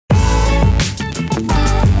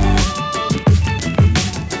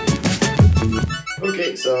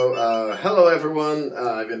Okay, so hello everyone,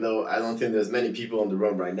 even though I don't think there's many people in the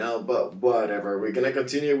room right now, but whatever. We're gonna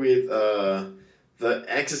continue with the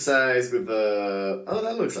exercise with the... Oh,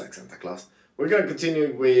 that looks like Santa Claus. We're gonna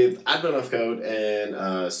continue with Advent of Code,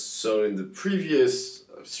 and so in the previous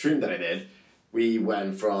stream that I did, we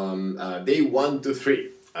went from day 1 to 3.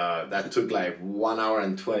 That took like 1 hour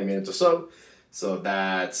and 20 minutes or so. So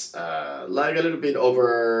that's like a little bit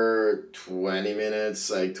over 20 minutes,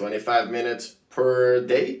 like 25 minutes per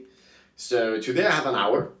day. So today I have an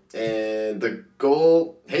hour, and the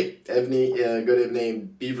goal, hey, good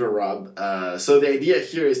evening, Beaver Rob. So the idea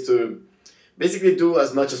here is to basically do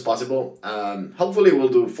as much as possible. Hopefully we'll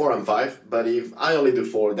do 4 and 5, but if I only do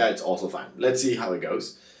 4, that's also fine. Let's see how it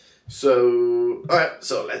goes. So, alright,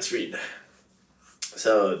 so let's read.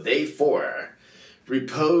 So day 4,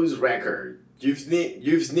 repose record. You've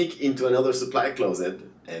sneaked into another supply closet,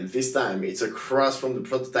 and this time it's across from the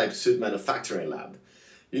prototype suit manufacturing lab.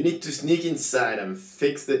 You need to sneak inside and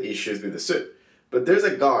fix the issues with the suit, but there's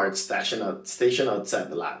a guard stationed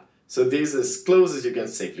outside the lab, so this is as close as you can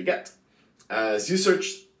safely get. As you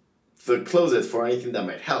search the closet for anything that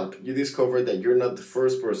might help, you discover that you're not the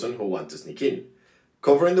first person who wants to sneak in.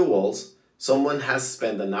 Covering the walls, someone has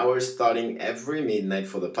spent an hour studying every midnight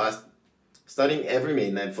for the past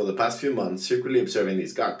few months, secretly observing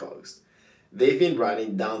these guard posts. They've been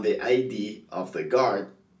writing down the ID of the guard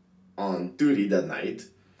on duty that night.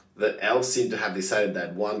 The elves seem to have decided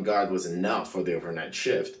that one guard was enough for the overnight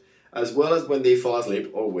shift, as well as when they fall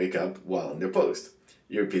asleep or wake up while on their post.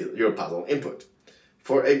 Your puzzle input.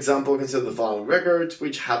 For example, consider the following records,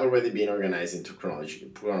 which have already been organized into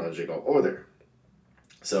chronological order.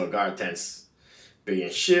 So guard 10's begin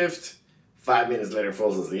shift. 5 minutes later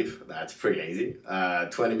falls asleep, that's pretty lazy.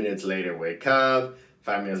 20 minutes later wake up,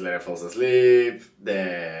 5 minutes later falls asleep,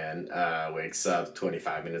 then wakes up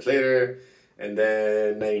 25 minutes later, and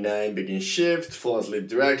then 99 begins shift, falls asleep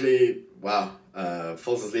directly, wow,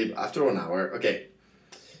 falls asleep after 1 hour, okay.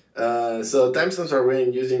 So timestamps are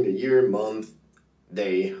written using the year, month,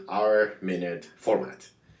 day, hour, minute format.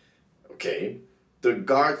 Okay, the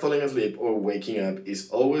guard falling asleep or waking up is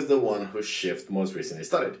always the one whose shift most recently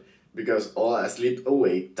started, because all asleep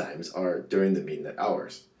awake times are during the midnight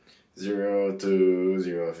hours, 0 to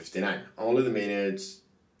 0:59. Only the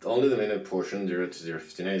minute portion 0 to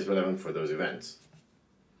 0:59 is relevant for those events.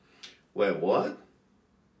 Wait, what?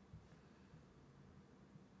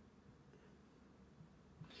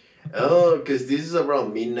 Oh, because this is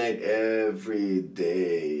around midnight every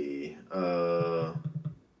day.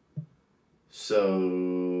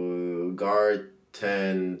 So guard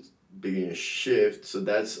 10 begin shift, so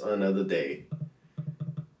that's another day,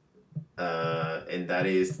 and that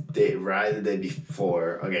is the day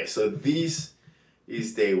before. Okay, so this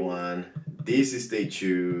is day 1, this is day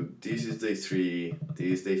 2, this is day 3,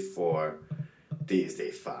 this is day 4, this is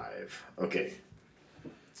day 5. Okay,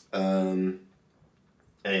 and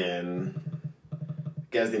I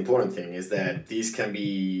guess the important thing is that this can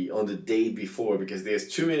be on the day before, because there's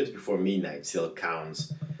 2 minutes before midnight still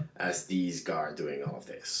counts as these guards doing all of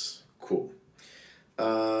this. Cool.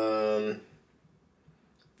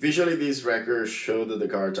 Visually, these records show that the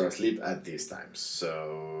guards are asleep at these times.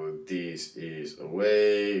 So this is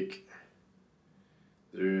awake.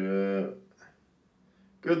 Good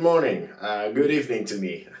morning. Good evening to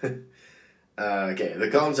me. Okay, the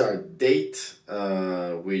columns are date,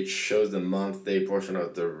 which shows the month, day portion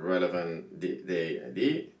of the relevant day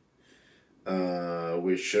ID,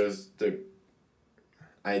 which shows the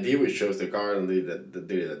ID, which shows the guard on the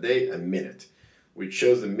day of the day, and minute, which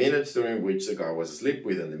shows the minutes during which the guard was asleep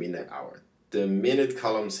within the midnight hour. The minute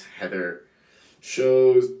column's header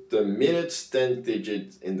shows the minutes 10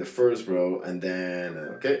 digits in the first row, and then,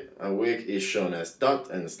 okay, awake is shown as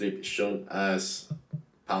dot, and sleep is shown as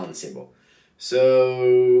pound symbol.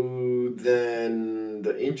 So then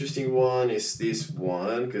the interesting one is this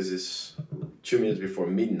one, because it's 2 minutes before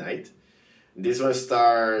midnight. This one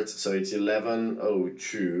starts, so it's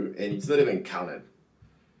 11:02, and it's not even counted.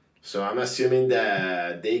 So I'm assuming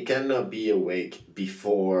that they cannot be awake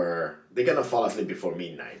before, they cannot fall asleep before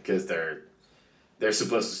midnight, because they're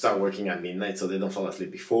supposed to start working at midnight, so they don't fall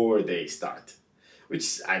asleep before they start,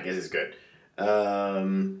 which I guess is good.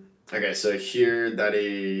 Okay, so here that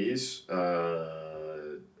is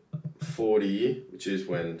 40, which is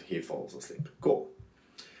when he falls asleep. Cool.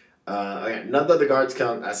 Okay, not that the guards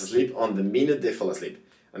count as asleep on the minute they fall asleep,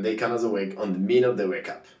 and they count as awake on the minute they wake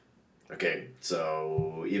up. Okay,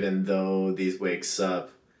 so even though this wakes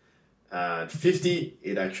up at 50,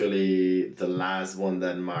 it actually, the last one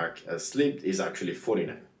that marked as sleep is actually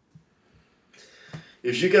 49.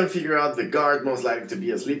 If you can figure out the guard most likely to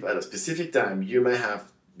be asleep at a specific time, you might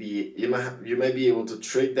be able to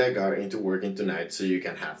trick that guard into working tonight so you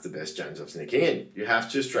can have the best chance of sneaking in. You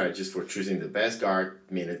have 2 strategies for choosing the best guard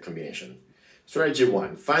minute combination. Strategy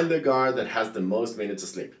 1. Find the guard that has the most minutes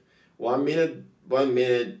asleep. 1 minute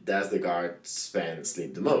does the guard spend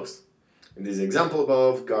asleep the most. In this example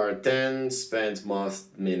above, guard 10 spends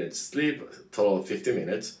most minutes asleep, a total of 50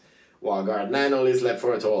 minutes, while guard 9 only slept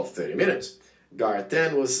for a total of 30 minutes. Guard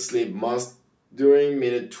 10 was asleep most during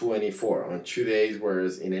minute 24 on 2 days,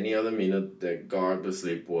 whereas in any other minute the guard was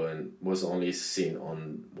asleep was only seen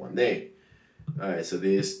on 1 day. Alright, so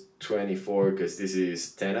this 24, because this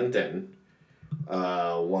is 10 and 10,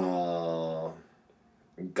 while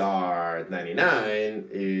guard 99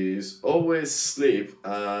 is always asleep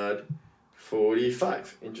at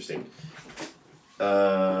 45. Interesting.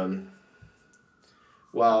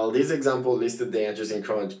 While this example listed the entries in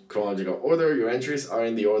chronological order, your entries are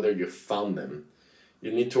in the order you found them.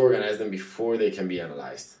 You need to organize them before they can be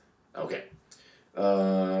analyzed. Okay.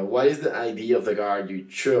 What is the ID of the guard you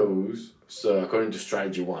chose? So according to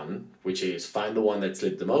strategy 1, which is find the one that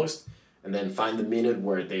slept the most, and then find the minute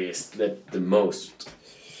where they slept the most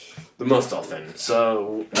often.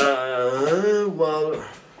 So, well,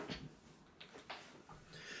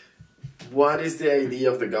 what is the ID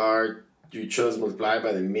of the guard you chose multiplied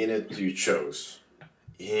by the minute you chose?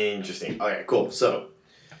 Interesting. Okay, cool. So,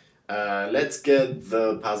 let's get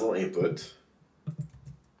the puzzle input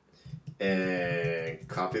and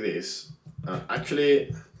copy this.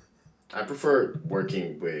 Actually, I prefer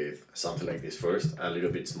working with something like this first, a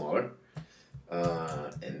little bit smaller.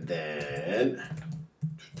 And then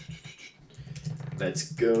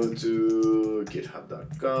let's go to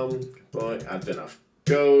github.com, advent of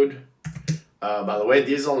code. By the way,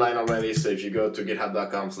 this is online already, so if you go to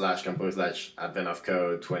github.com/compose/advent of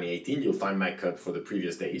code 2018, you'll find my code for the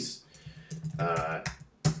previous days.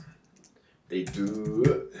 They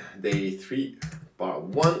do day 3, part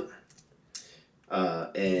 1.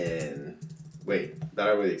 And wait, that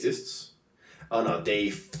already exists? Oh no,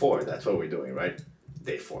 day 4, that's what we're doing, right?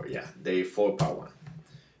 Day 4, yeah, day 4, part 1.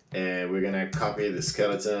 And we're gonna copy the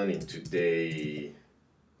skeleton into day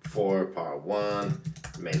 4, part 1,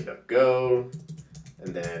 main.go,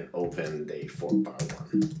 and then open day 4, part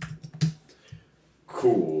 1.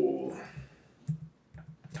 Cool.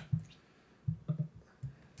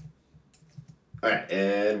 Alright,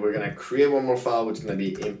 and we're gonna create one more file, which is gonna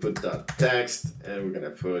be input.txt, and we're gonna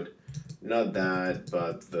put not that,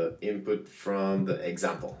 but the input from the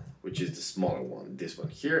example, which is the smaller one, this one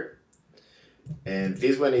here. And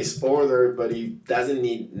this one is ordered, but it doesn't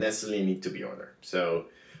necessarily need to be ordered. So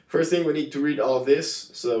first thing, we need to read all of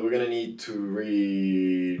this. So we're gonna need to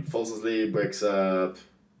read falls asleep, wakes up.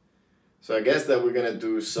 So I guess that we're gonna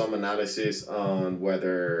do some analysis on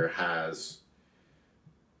whether has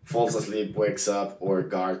falls asleep, wakes up, or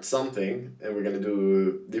guard something, and we're gonna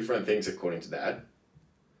do different things according to that.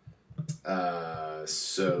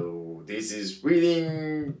 So this is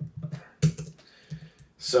reading.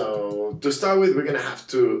 So to start with, we're gonna have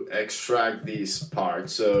to extract this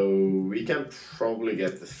part. So we can probably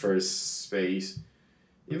get the first space.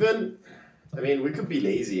 Even, I mean, we could be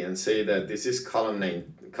lazy and say that this is column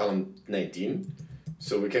 19.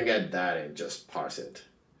 So we can get that and just parse it.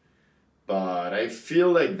 But I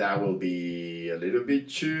feel like that will be a little bit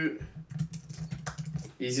too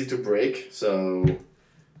easy to break. So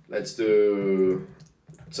let's do,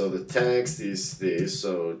 so the text is this,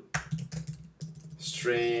 so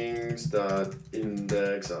strings dot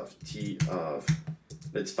index of t of,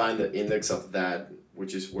 let's find the index of that,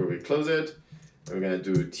 which is where we close it. And we're gonna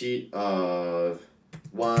do t of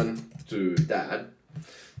 1 to that.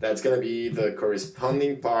 That's gonna be the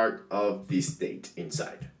corresponding part of this date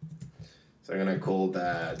inside. So I'm gonna call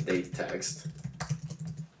that date text.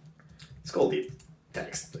 It's called it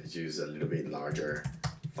text. Let's use a little bit larger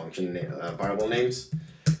function variable names.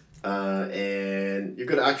 And you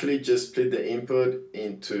could actually just split the input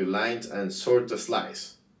into lines and sort the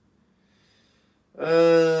slice.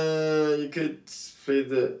 You could split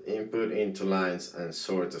the input into lines and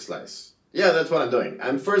sort the slice. Yeah, that's what I'm doing.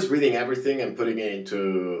 I'm first reading everything and putting it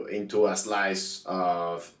into a slice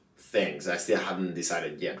of things. I still haven't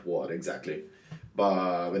decided yet what exactly.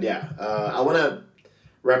 But yeah, I want to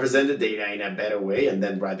represent the data in a better way and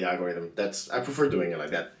then write the algorithm. I prefer doing it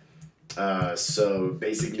like that. So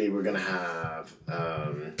basically we're gonna have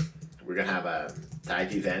a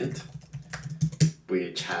type event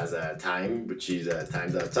which has a time, which is a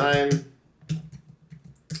time.time.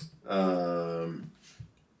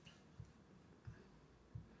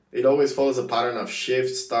 It always follows a pattern of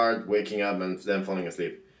shift, start, waking up, and then falling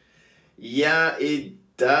asleep. Yeah, it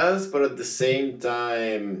does, but at the same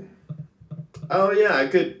time, oh yeah, I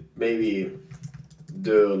could maybe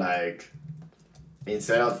do like,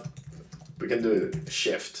 instead of, we can do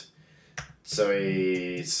shift. So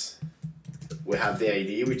it's, we have the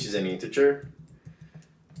ID, which is an integer.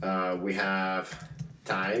 We have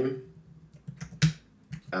time,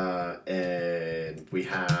 and we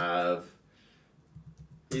have,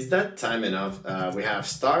 is that time enough? We have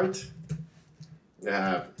start, we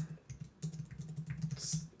have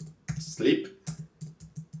sleep,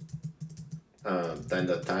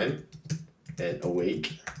 time, and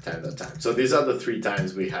awake, time. So these are the 3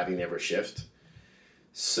 times we have in every shift.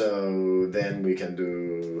 So then we can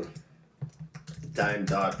do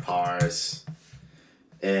time.parse,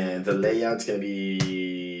 and the layout's gonna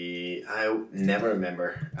be, I never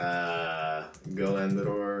remember,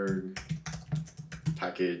 golang.org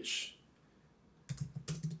package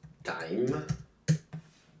time.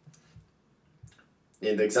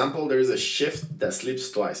 In the example, there is a shift that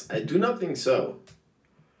sleeps twice. I do not think so.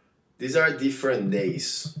 These are different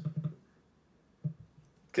days,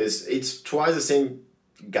 because it's twice the same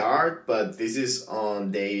guard, but this is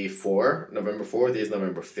on day 4, November 4th, this is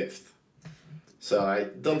November 5th. So I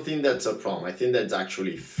don't think that's a problem. I think that's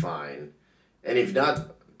actually fine. And if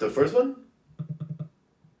not, the first one?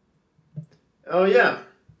 Oh yeah.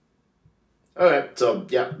 Okay, so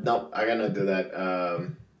yeah, no, I'm gonna do that.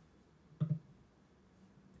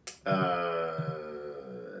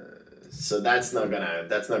 So that's not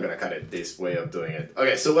gonna cut it, this way of doing it.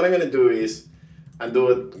 Okay, so what I'm gonna do is I'm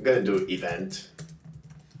gonna do event,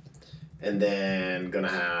 and then gonna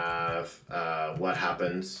have what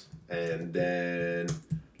happens, and then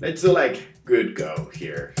let's do like good go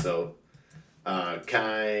here. So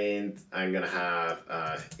kind, I'm gonna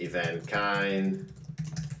have event kind,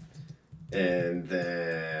 and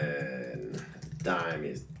then time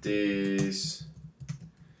is this,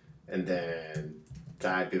 and then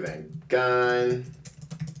type event kind.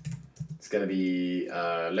 It's gonna be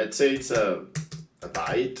let's say it's a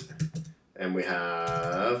byte, and we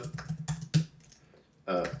have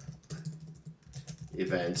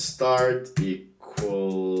event start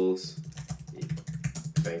equals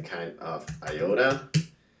event kind of iota,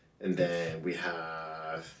 and then we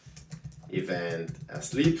have event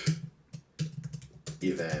asleep,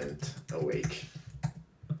 event awake.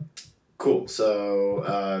 Cool, so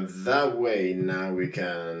that way now we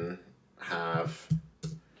can have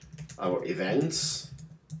our events,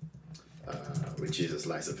 which is a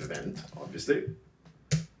slice of event, obviously.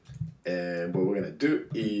 And what we're gonna do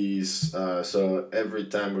is, so every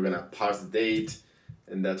time we're gonna parse the date,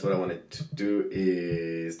 and that's what I wanted to do,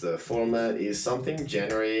 is the format is something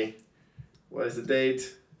January, what is the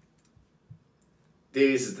date?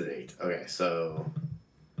 This is the date. Okay, so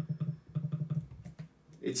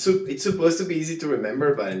it's supposed to be easy to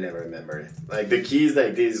remember, but I never remember it. Like the keys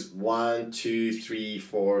like this 1, 2, 3,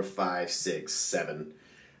 4, 5, 6, 7,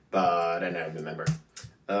 but I never remember.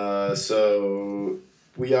 So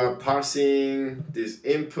we are parsing this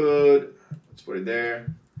input. Let's put it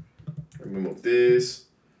there. Remove this.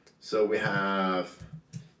 So we have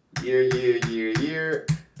year, year, year, year,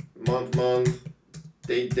 month, month,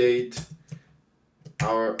 date, date,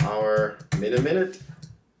 hour, hour, minute, minute.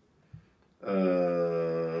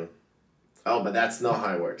 Oh, but that's not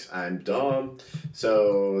how it works. I'm dumb.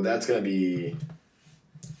 So that's gonna be,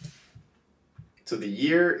 so the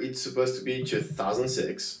year, it's supposed to be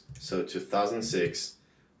 2006. So 2006,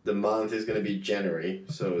 the month is gonna be January,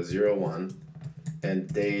 so 01, and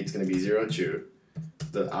date is gonna be 02.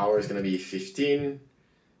 The hour is gonna be 15.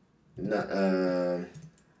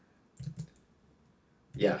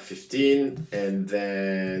 Yeah, 15, and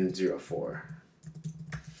then 04.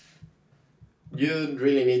 You don't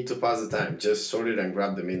really need to pass the time, just sort it and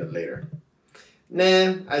grab the minute later.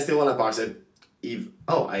 Nah, I still wanna parse it.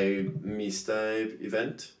 Oh, I mistyped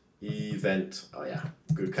event. Event, oh yeah,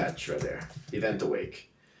 good catch right there. Event awake.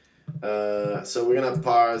 So we're gonna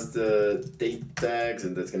parse the date tags,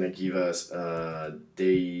 and that's gonna give us a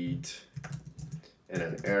date and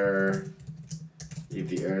an error. If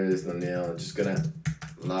the error is not nil, I'm just gonna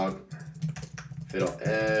log fiddle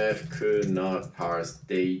f could not parse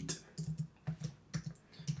date.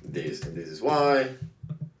 This and this is why.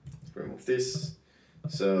 Let's remove this.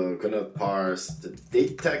 So could not parse the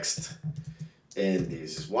date text, and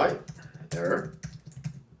this is why. Error.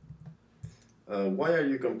 Why are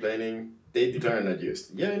you complaining? Date declared not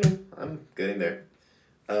used. Yeah, I know. I'm getting there.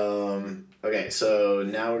 Okay, so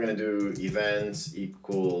now we're gonna do events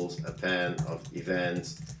equals append of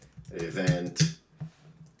events, event,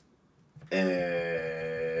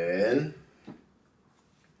 and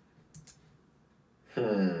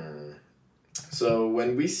So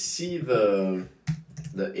when we see the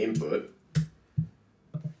input,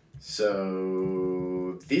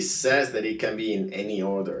 so this says that it can be in any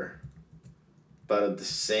order, but at the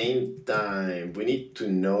same time we need to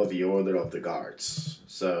know the order of the guards.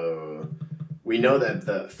 So we know that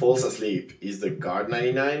the false asleep is the guard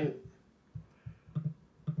 99.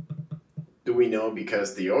 Do we know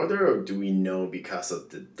because the order, or do we know because of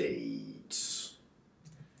the dates?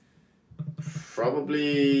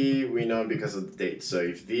 Probably we know because of the date. So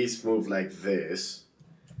if these move like this,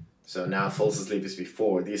 so now false asleep is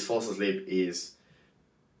before, this false asleep is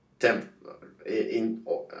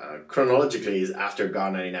chronologically is after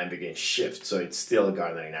guard 99 begins shift, so it's still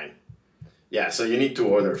guard 99. Yeah, so you need to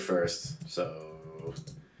order first. So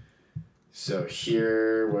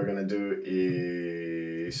here we're gonna do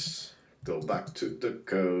is go back to the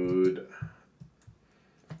code.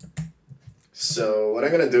 So what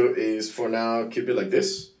I'm gonna do is for now keep it like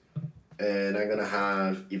this, and I'm gonna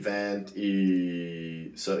have event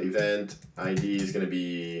so event ID is gonna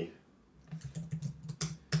be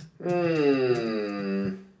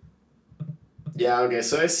yeah, okay,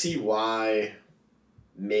 so I see why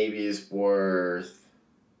maybe it's worth,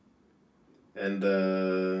 and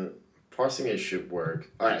the parsing it should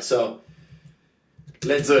work. Alright, so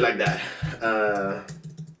let's do it like that.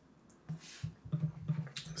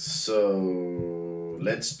 So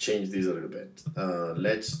let's change this a little bit.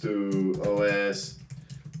 Let's do OS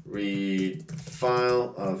read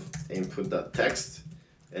file of input.txt,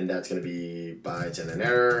 and that's gonna be bytes and an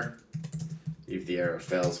error. If the error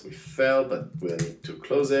fails, we fail, but we'll need to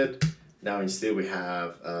close it. Now instead we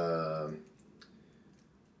have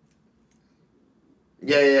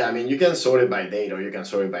yeah, I mean you can sort it by date or you can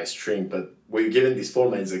sort it by string, but we're given this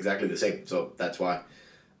format is exactly the same, so that's why.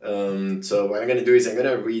 So what I'm gonna do is I'm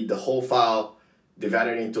gonna read the whole file, divide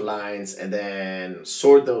it into lines, and then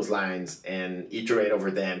sort those lines and iterate over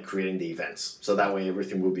them, creating the events. So that way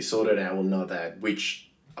everything will be sorted and I will know that which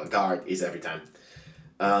guard is every time.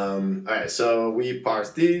 Alright, so we parse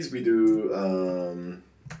these, we do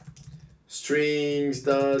strings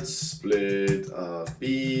dot split of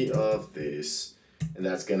b of this, and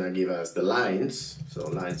that's gonna give us the lines. So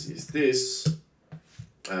lines is this.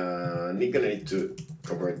 Gonna need to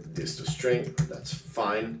convert this to string, that's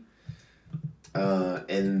fine.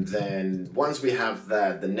 And then once we have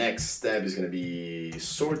that, the next step is gonna be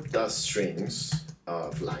sort the strings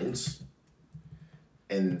of lines,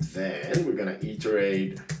 and then we're gonna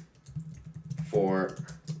iterate for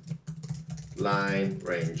line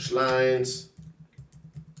range lines.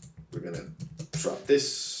 We're gonna drop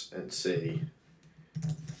this and say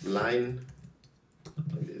line,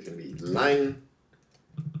 and it's gonna be line.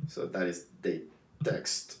 So that is date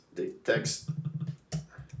text.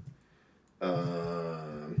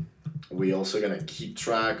 We also gonna keep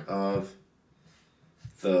track of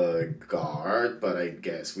the guard, but I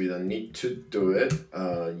guess we don't need to do it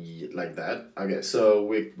like that. Okay, so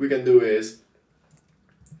we can do is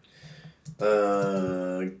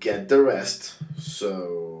get the rest.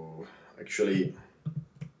 So actually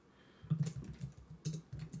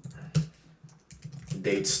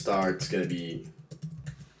date start's gonna be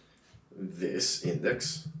this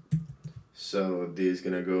index. So this is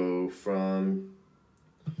gonna go from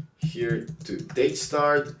here to date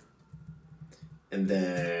start, and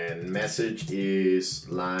then message is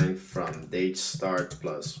line from date start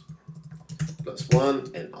plus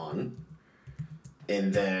 1 and on.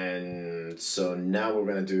 And then so now we're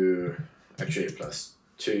gonna do actually plus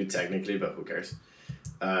 2 technically, but who cares.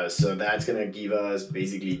 So that's gonna give us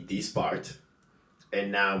basically this part,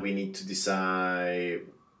 and now we need to decide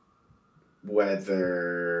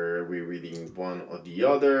whether we're reading one or the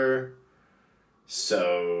other.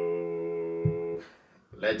 So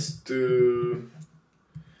let's do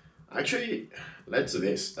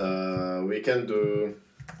this. We can do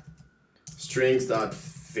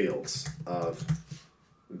strings.fields of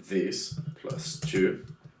this plus 2,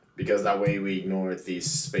 because that way we ignore this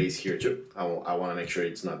space here too. I want to make sure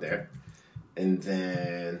it's not there. And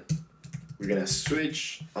then we're gonna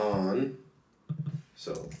switch on,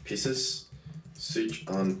 so pieces, switch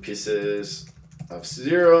on pieces of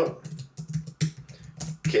 0,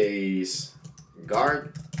 case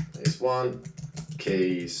guard is 1,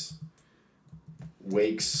 case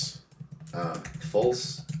wakes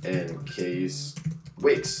false, and case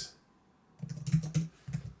wakes.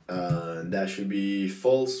 That should be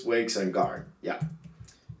false, wakes, and guard. Yeah.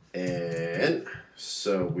 And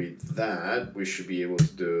so with that, we should be able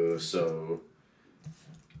to do, so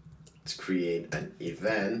let's create an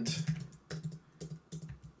event.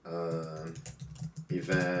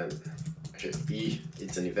 Event, actually E,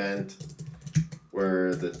 it's an event.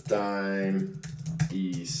 where the time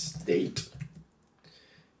is date.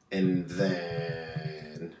 And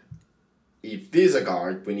then if this is a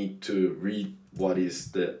guard, we need to read what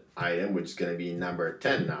is the item, which is going to be number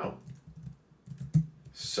 10 now.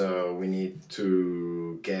 So we need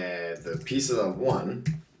to get the pieces of 1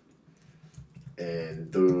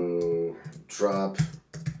 and do drop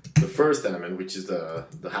the first element, which is the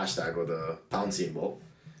hashtag or the pound symbol,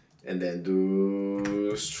 and then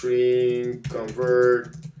do string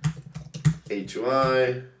convert A to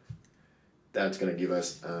I. That's gonna give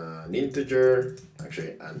us an integer,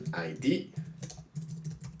 actually an ID,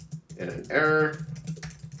 and an error.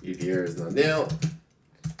 If the error is not nil,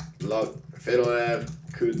 log fatal f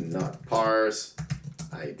could not parse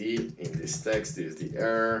ID in this text is the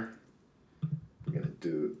error. We're gonna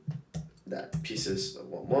do that pieces of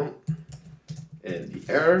 1 and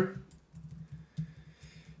the error.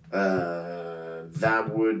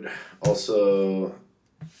 That would also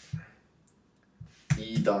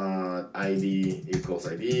e.id equals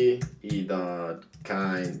id,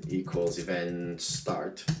 e.kind equals event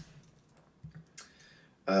start.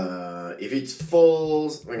 If it's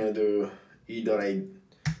false, we're gonna do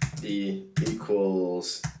e.id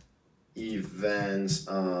equals events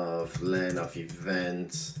of len of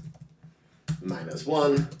events minus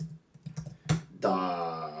 1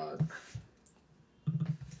 dot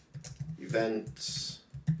events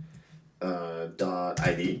dot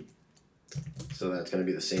id. So that's going to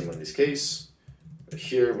be the same on this case. But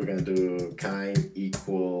here we're going to do kind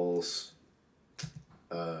equals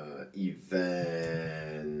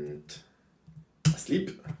event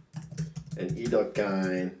asleep, and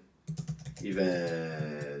e.kind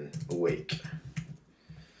event awake.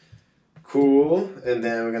 Cool. And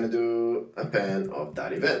then we're going to do append of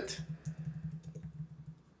that event.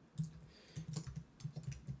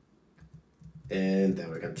 And then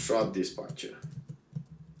we can drop this part too.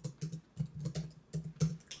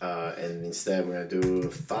 And instead we're going to do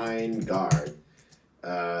find guard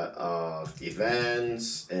of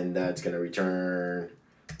events, and that's going to return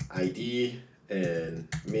ID and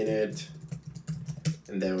minute,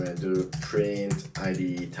 and then we're going to do print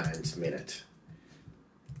ID times minute.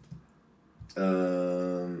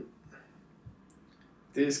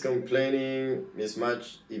 This complaining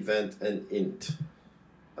mismatch event and int.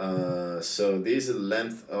 So this is the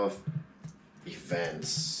length of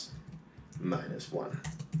events minus 1,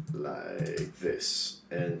 like this,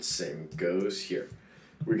 and same goes here.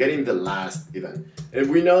 We're getting the last event, and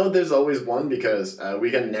we know there's always 1 because we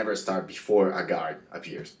can never start before a guard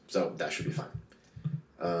appears, so that should be fine.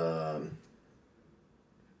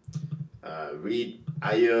 Read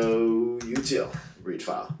IO util read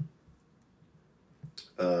file,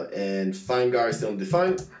 and find guard is still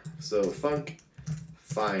defined, so func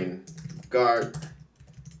find guard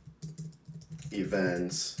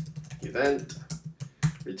events event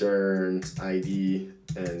returns ID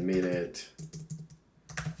and minute,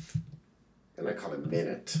 and I call it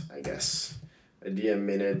minute, I guess. ID and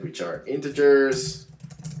minute, which are integers,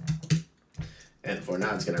 and for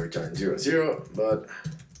now it's gonna return 0, 0, but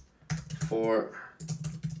for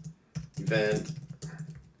event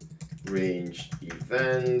range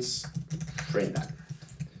events, print that.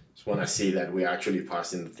 Just want to see that we're actually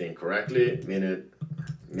parsing the thing correctly. Minute,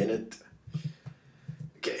 minute.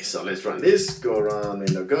 Okay, so let's run this. Go around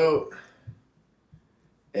window go.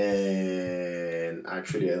 And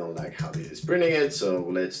actually, I don't like how this is printing it, so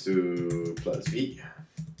let's do +v.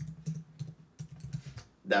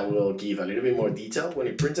 That will give a little bit more detail when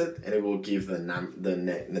you print it, and it will give the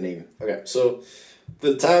name. Okay, so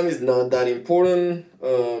the time is not that important,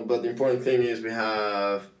 but the important thing is we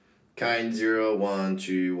have kind 0, 1,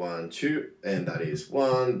 2, 1, 2, and that is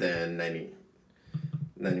 1, then 90,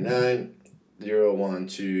 99, 0, 1,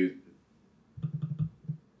 2.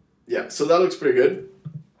 Yeah, so that looks pretty good.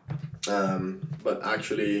 But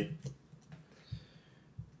actually,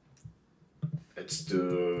 let's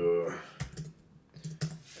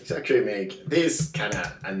actually make this kind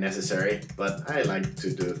of unnecessary, but I like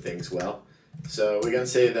to do things well. So we can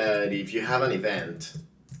say that if you have an event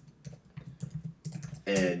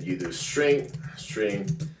and you do string,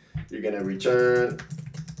 you're gonna return,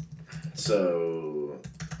 so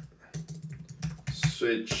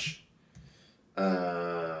switch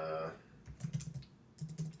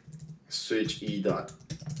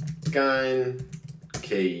e.kind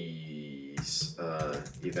case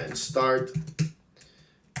event start.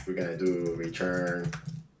 We're gonna do return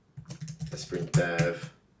as printf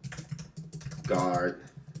guard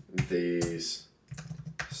this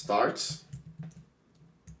starts.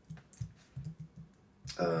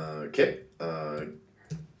 Okay,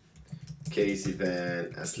 case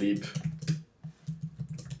event asleep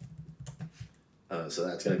So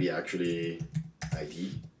that's gonna be actually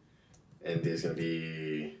ID, and there's gonna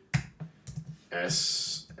be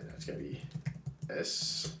S, and that's gonna be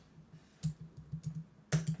S.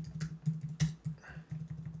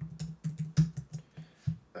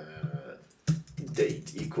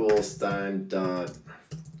 Date equals time dot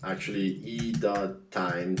actually e dot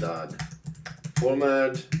time dot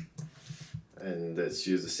format, and let's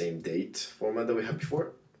use the same date format that we had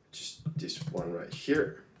before, just this one right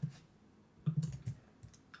here.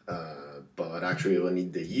 But actually we don't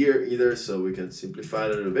need the year either, so we can simplify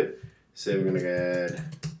it a little bit. So we're gonna get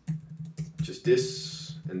just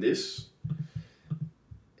this and this,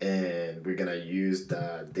 and we're gonna use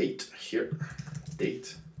the date here,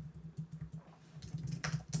 date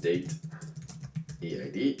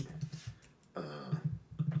EID,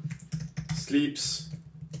 sleeps,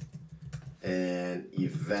 and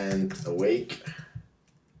event awake,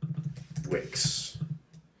 wakes,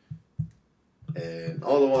 and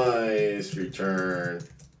otherwise return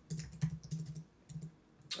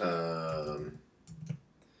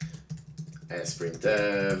as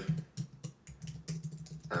printf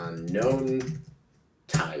unknown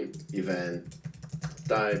type event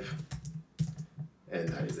type, and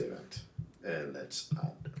that is the event. And let's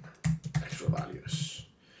add extra values.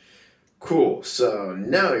 Cool. So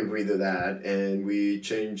now if we do that and we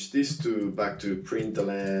change this to back to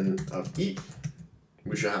println of e,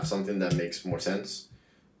 we should have something that makes more sense.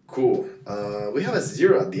 Cool. We have a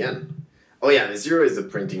 0 at the end. Oh yeah, the 0 is the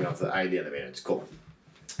printing of the ID and the minutes. Cool.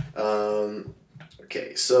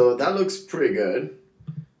 Okay, so that looks pretty good.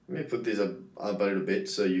 Let me put this up a little bit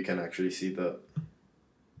so you can actually see the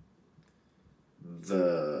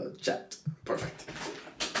chat. Perfect.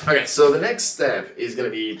 Okay, so the next step is going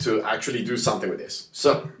to be to actually do something with this.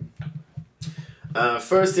 So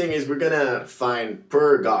first thing is we're going to find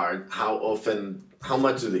per guard how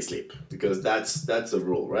much do they sleep, because that's a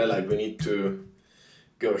rule, right? Like we need to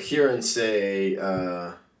go here and say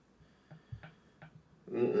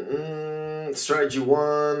strategy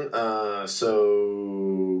 1,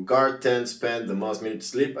 so guard 10 spend the most minutes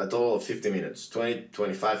sleep, a total of 50 minutes,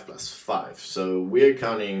 25 plus 5. So we're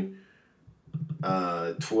counting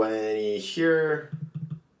 20 here,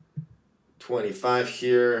 25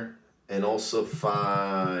 here, and also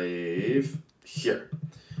 5 here.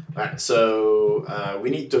 Alright, so we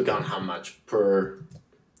need to count how much per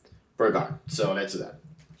guard. So let's do that.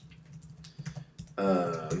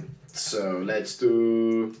 So let's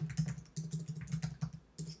do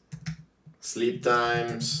sleep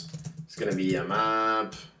times. It's gonna be a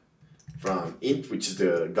map from int, which is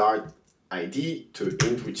the guard ID, to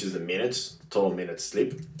int, which is the minutes, total minutes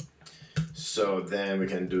sleep. So then we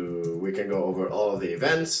can go over all of the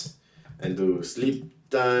events and do sleep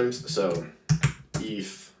times. So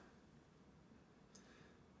if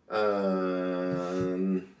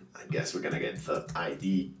I guess we're gonna get the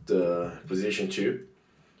ID, the position 2,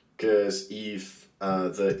 because if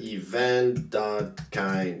the event dot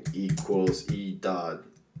kind equals e dot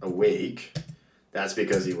awake, that's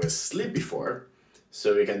because it was sleep before.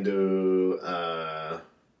 So we can do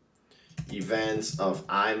events of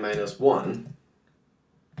I minus 1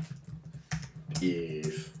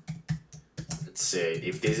 if, let's say,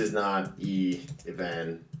 if this is not e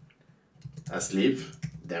event asleep,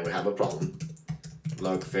 then we have a problem.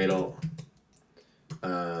 Log fatal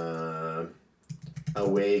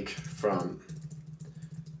awake from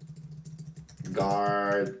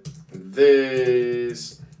guard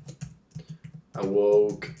this,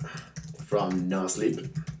 awoke from no sleep,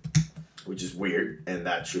 which is weird, and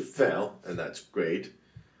that should fail, and that's great.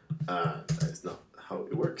 That's not how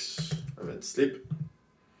it works. Event sleep,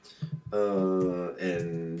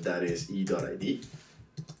 and that is e.id.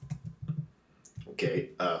 Okay.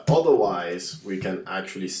 Otherwise, we can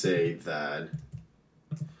actually say that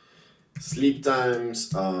sleep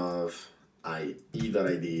times of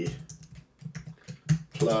e.id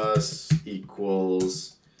plus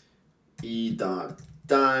equals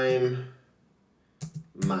e.time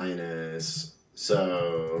minus,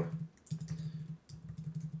 so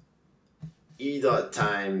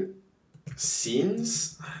e.time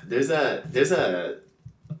scenes. There's a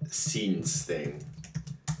scenes thing,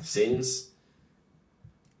 scenes,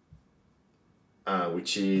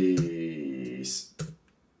 which is,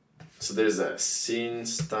 so there's a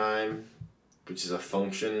scenes time, which is a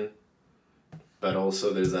function, but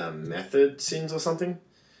also there's a method scenes or something.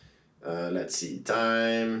 Let's see,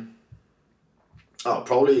 time. Oh,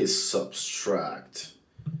 probably is subtract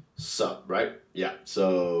sub, right? Yeah,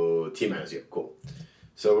 so t minus 0, cool.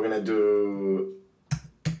 So we're gonna do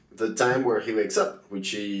the time where he wakes up,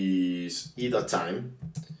 which is e.time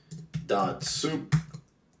dot soup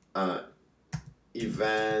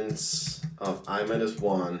events of I minus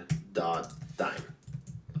 1 dot time.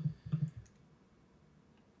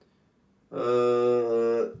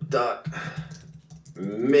 Dot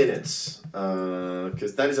minutes,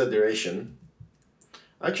 because that is a duration.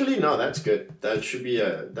 Actually, no, that's good. That should be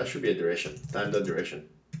a duration. Time dot duration.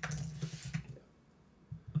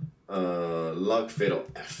 Log fiddle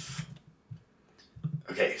f.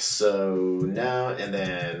 Okay, so now and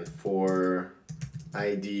then for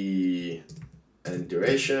ID and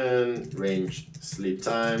duration, range sleep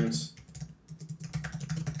times,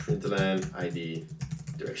 println ID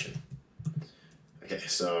duration. Okay,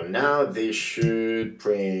 so now they should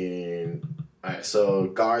print. Alright, so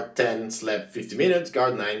guard 10 slept 50 minutes,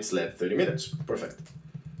 guard 9 slept 30 minutes. Perfect.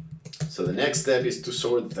 So the next step is to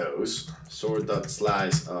sort those.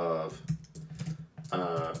 Sort.slice of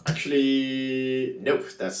actually nope,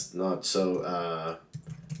 that's not so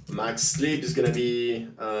max sleep is gonna be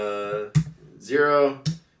 0.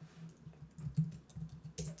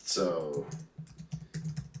 So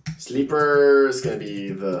sleeper is gonna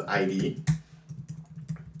be the ID,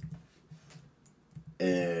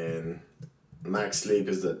 and max sleep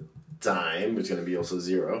is the time, which is gonna be also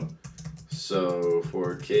 0. So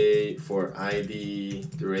for ID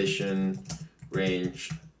duration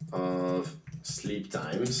range of sleep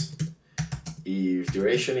times, if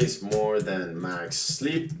duration is more than max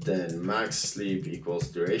sleep, then max sleep equals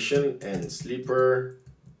duration and sleeper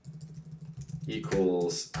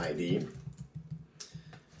equals ID.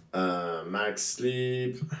 Max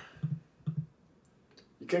sleep,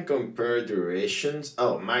 you can compare durations.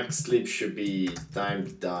 Oh, max sleep should be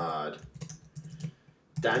time dot.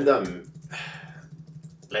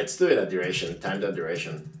 Let's do it at duration, time dot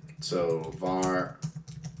duration. So var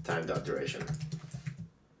time dot duration.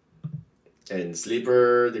 And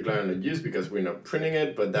sleeper declare not used because we're not printing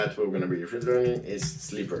it, but that's what we're gonna be returning is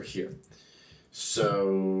sleeper here.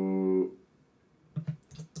 So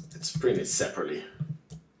let's print it separately.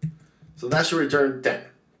 So that should return 10.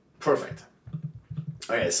 Perfect.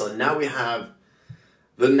 Okay, so now we have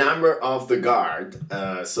the number of the guard.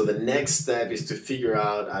 So the next step is to figure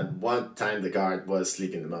out at what time the guard was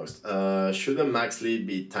sleeping the most. Should the max sleep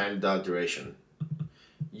be time dot duration?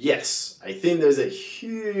 Yes, I think there's a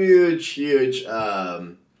huge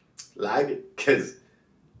lag, because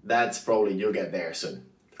that's probably, you'll get there soon.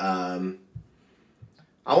 I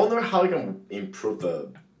wonder how we can improve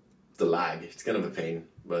the lag. It's kind of a pain,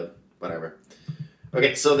 but whatever.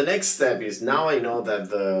 Okay, so the next step is, now I know that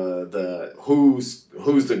who's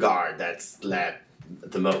the guard that slept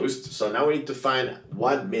the most. So now we need to find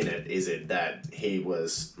what minute is it that he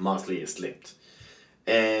was mostly asleep.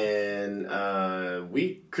 And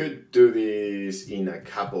we could do this in a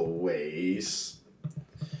couple ways.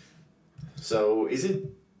 So is it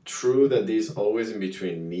true that this is always in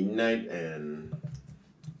between midnight and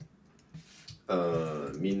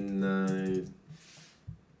midnight?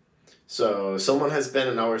 So someone has spent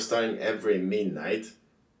an hour starting every midnight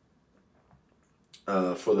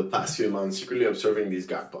for the past few months, secretly observing these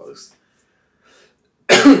guard posts.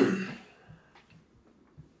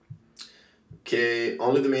 Okay,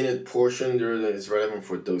 only the minute portion is relevant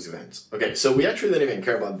for those events. Okay, so we actually don't even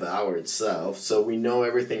care about the hour itself, so we know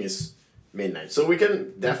everything is midnight. So we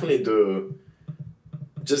can definitely do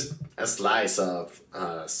just a slice of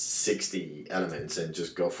 60 elements and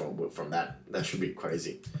just go from that. That should be quite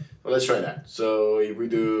easy. Well, let's try that. So if we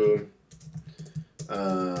do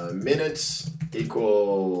minutes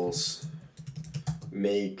equals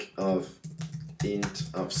make of int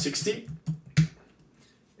of 60,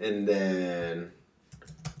 and then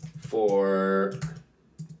we're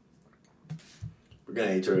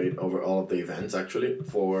gonna iterate over all of the events actually.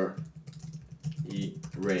 For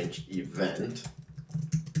range event,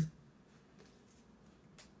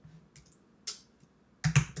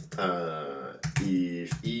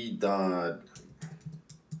 if e dot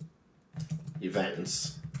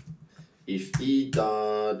events, if e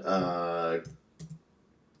dot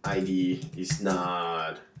ID is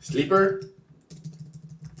not sleeper,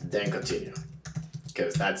 then continue,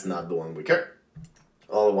 because that's not the one we care.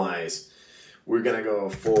 Otherwise, we're gonna go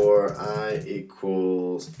for I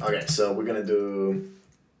equals, okay, so we're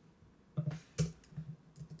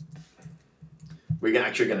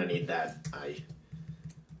actually gonna need that I.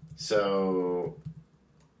 So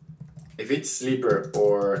if it's sleeper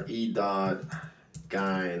or e dot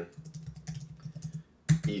gain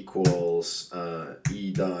equals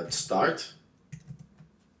e dot start,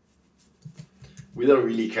 we don't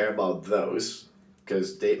really care about those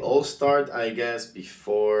because they all start, I guess,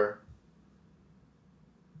 before.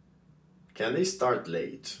 Can they start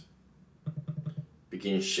late?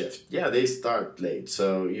 begin shift? Yeah, they start late.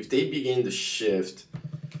 So if they begin the shift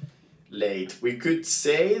late, we could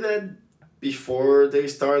say that before they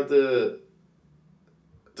start the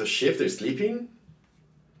shift, they're sleeping.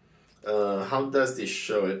 How does this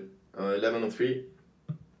show it? 11:03.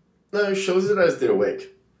 No, it shows it as they're awake.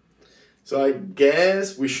 So I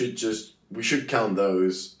guess we should count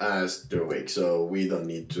those as they're awake. So we don't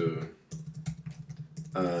need to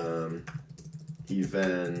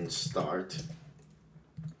event start.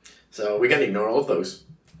 So we can ignore all of those.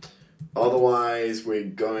 Otherwise,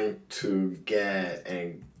 we're going to get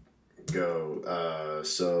and go.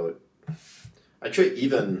 So actually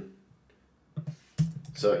even.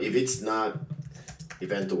 So if it's not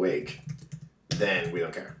event awake, then we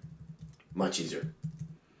don't care. Much easier.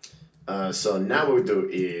 So now what we do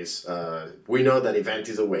is, we know that event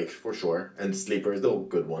is awake for sure, and sleeper is the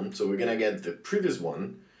good one. So we're gonna get the previous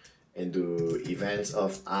one and do events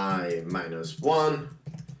of I minus 1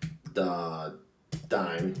 dot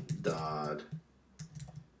time dot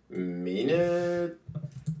minute.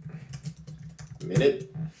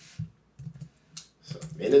 So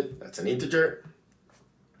minute, that's an integer.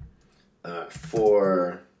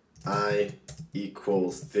 For I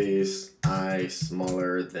equals this I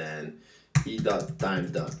smaller than e dot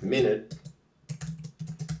time dot minute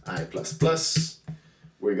I plus plus,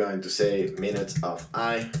 we're going to say minutes of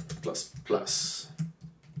I plus plus.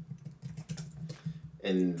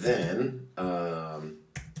 And then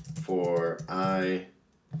for I,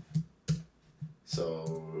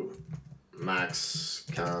 so max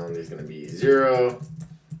count is going to be 0.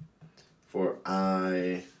 For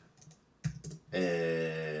I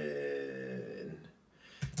and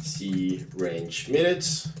C range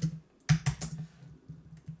minutes,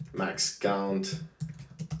 max count,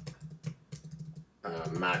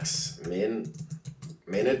 max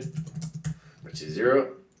minute, which is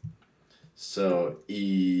 0. So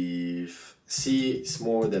if C is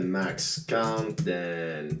more than max count,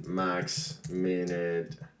 then max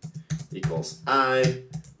minute equals I,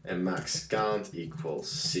 and max count equals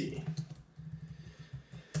C.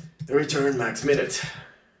 Return max minute.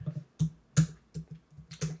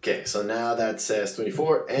 Okay, so now that says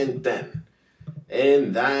 24 and 10.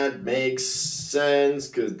 And that makes sense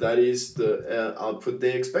because that is the output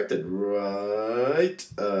they expected, right?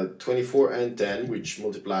 24 and 10, which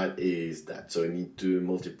multiplied is that. So we need to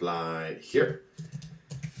multiply here.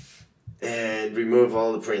 And remove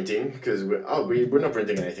all the printing because we're not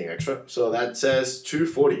printing anything extra. So that says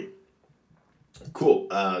 240. Cool.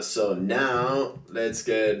 So now let's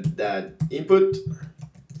get that input,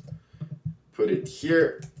 put it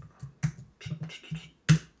here.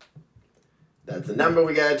 That's the number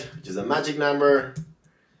we get, which is a magic number.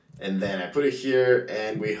 And then I put it here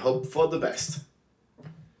and we hope for the best.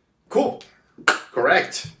 Cool.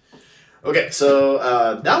 Correct. Okay, so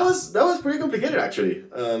that was pretty complicated actually.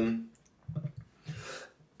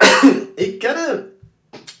 It kind of,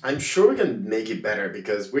 I'm sure we can make it better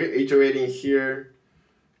because we're iterating here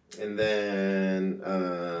and then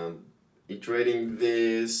iterating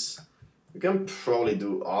this. We can probably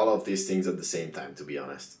do all of these things at the same time, to be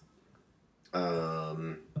honest.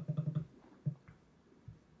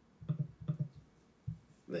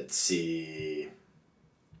 Let's see.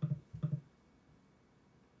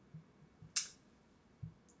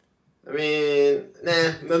 I mean,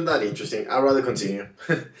 nah, not that interesting. I'd rather continue.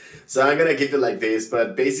 So I'm gonna keep it like this,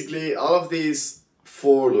 but basically all of these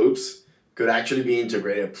 4 loops could actually be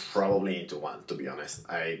integrated probably into one, to be honest.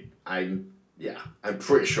 I'm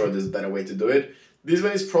pretty sure there's a better way to do it. This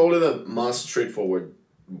one is probably the most straightforward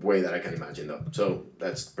way that I can imagine though. So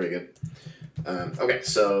that's pretty good. Okay,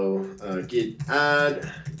 so git add,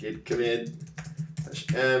 git commit,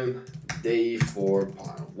 -m, day for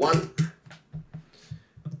part 1.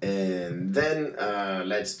 And then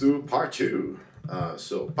let's do part 2.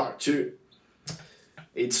 So part 2,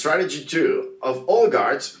 it's strategy 2. Of all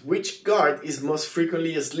guards, which guard is most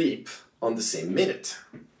frequently asleep on the same minute?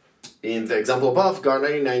 In the example above, guard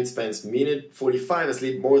 99 spends minute 45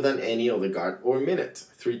 asleep more than any other guard or minute,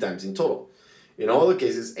 3 times in total. In all the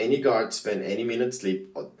cases, any guard spend any minute sleep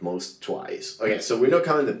at most twice. Okay, so we're not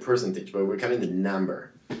counting the percentage, but we're counting the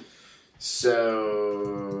number.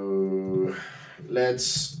 So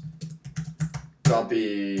let's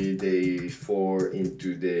copy day 4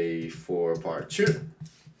 into day 4 part 2.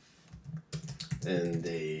 And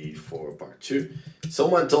day 4 part 2.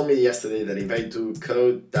 Someone told me yesterday that if I do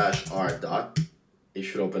code-r dot, it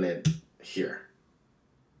should open it here.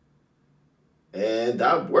 And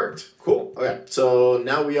that worked. Cool. Okay, so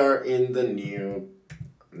now we are in the new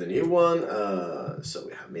one. So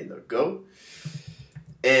we have made the go.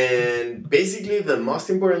 And basically the most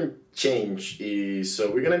important change is,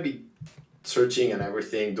 so we're gonna be searching and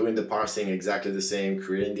everything, doing the parsing exactly the same,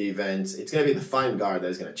 creating the events. It's gonna be the find guard that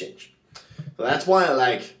is gonna change. So that's why I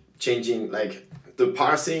like changing like the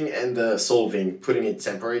parsing and the solving, putting it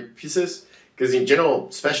separate pieces. Because in general,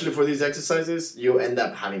 especially for these exercises, you end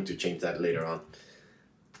up having to change that later on.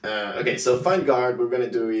 Okay, so find guard, what we're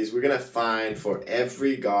gonna do is we're gonna find for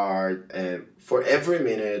every guard and for every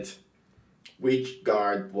minute which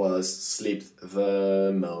guard was slept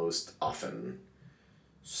the most often.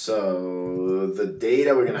 So the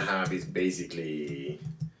data we're gonna have is basically,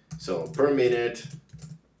 so per minute,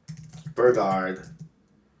 per guard,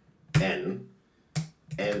 n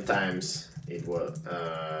times it was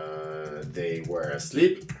they were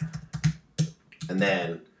asleep, and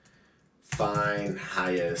then find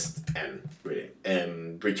highest n, really,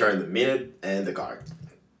 and return the minute and the guard,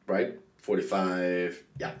 right? 45,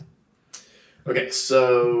 yeah. Okay,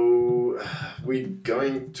 so we're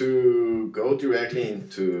going to go directly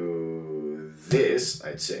into this,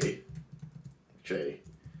 I'd say. Okay,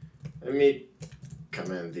 let me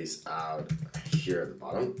comment this out here at the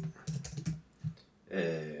bottom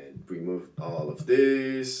and remove all of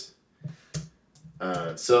this.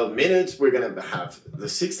 So minutes, we're gonna have the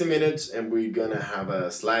 60 minutes, and we're gonna have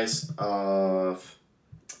a slice of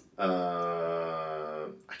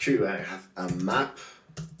actually I have a map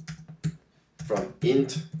from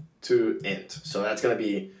int to int. So that's gonna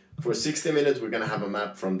be for 60 minutes, we're gonna have a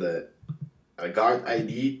map from the guard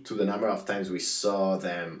ID to the number of times we saw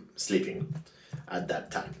them sleeping at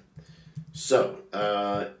that time. So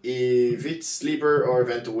if it's sleeper or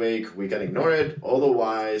event awake, we can ignore it.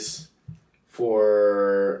 Otherwise,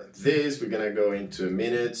 for this, we're gonna go into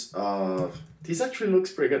minutes of, this actually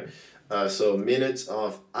looks pretty good. So minutes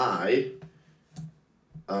of I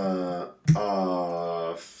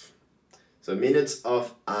so minutes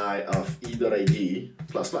of I of e.id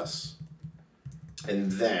plus plus.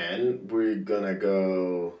 And then we're gonna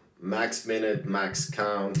go max minute, max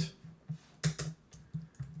count,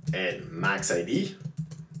 and max ID.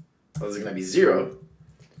 Those are gonna be 0,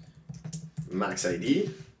 max ID,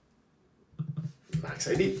 max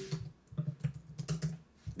ID.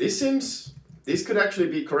 This could actually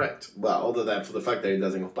be correct. Well, other than for the fact that it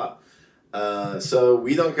doesn't go up. So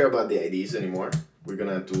we don't care about the IDs anymore. We're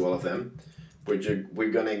gonna do all of them.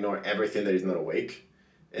 We're gonna ignore everything that is not awake.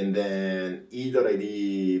 And then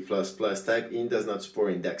e.id plus plus type in does not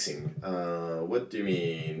support indexing. What do you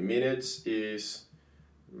mean? Minutes is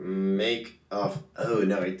make of, oh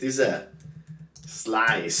no, it is a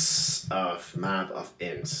slice of map of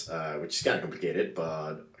ints, which is kind of complicated,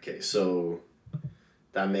 but okay, so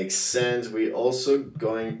that makes sense. We're also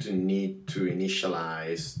going to need to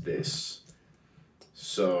initialize this.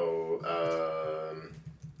 So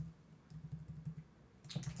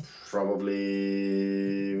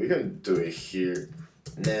probably we can do it here.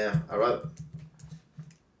 Nah, alright.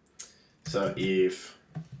 So if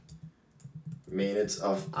minutes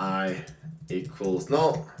of I equals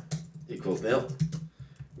null,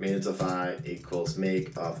 minutes of I equals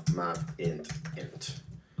make of map int.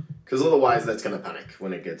 Because otherwise that's gonna panic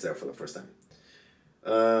when it gets there for the first time.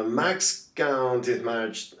 Max count is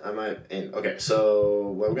matched. Okay, so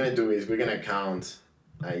what we're gonna do is we're gonna count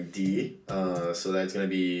ID. So that's gonna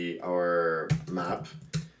be our map.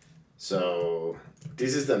 So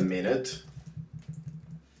this is the minute.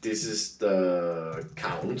 This is the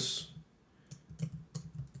counts.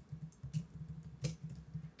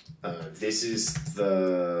 This is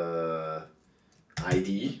the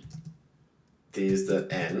ID. This is the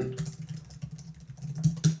N.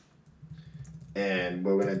 And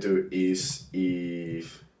what we're gonna do is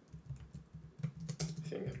if, I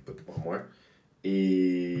think I put one more.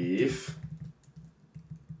 If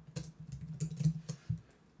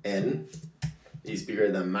N is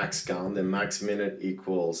bigger than max count, then max minute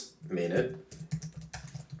equals minute.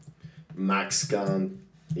 Max count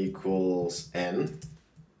equals N.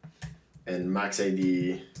 And max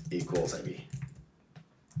ID equals ID.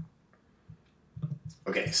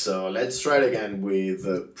 Okay, so let's try it again with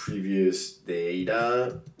the previous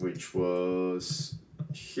data, which was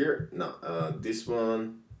here. No, this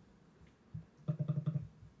one.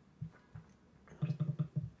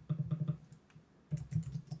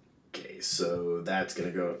 Okay, so that's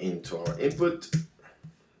gonna go into our input.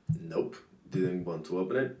 Nope, didn't want to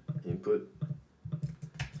open it. Input.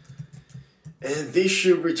 And this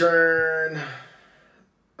should return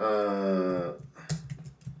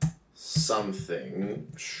something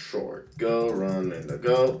short. Go, run, and a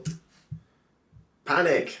go.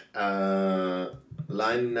 Panic. Line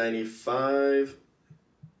 95.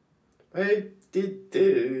 Hey, did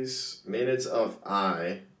this minutes of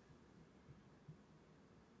I.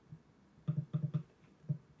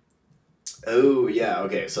 Oh yeah,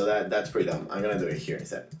 okay, so that's pretty dumb. I'm gonna do it here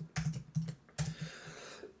instead.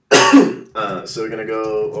 So we're gonna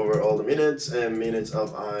go over all the minutes, and minutes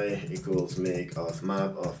of I equals make of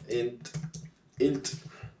map of int,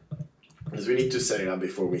 because we need to set it up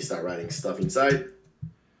before we start writing stuff inside.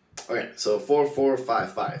 Okay, so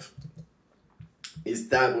 4455. Is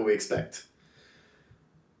that what we expect?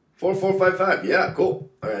 4455, yeah, cool.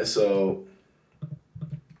 Alright, so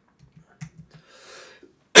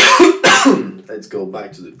let's go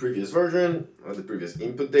back to the previous version, or the previous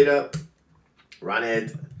input data, run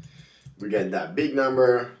it, we get that big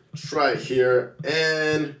number, try here,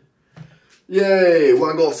 and yay,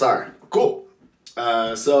 1 gold star, cool.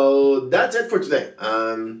 So that's it for today.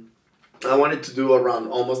 I wanted to do around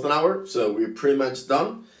almost an hour, so we're pretty much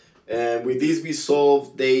done. And with this, we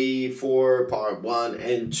solved day 4, part 1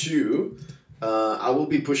 and 2. I will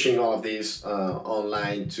be pushing all of these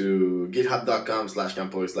online to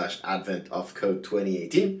github.com/campo/advent of code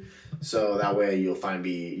 2018. So that way you'll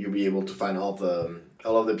be able to find all of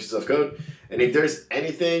the pieces of code. And if there's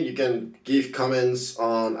anything, you can give comments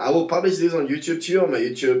on. I will publish this on YouTube too, on my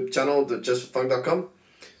YouTube channel, the justforfunclive.com.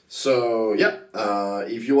 So yeah,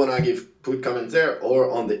 if you wanna put comments there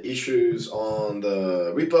or on the issues on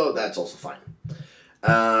the repo, that's also fine.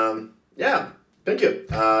 Yeah, thank you.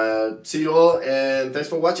 See you all, and thanks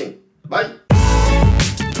for watching. Bye.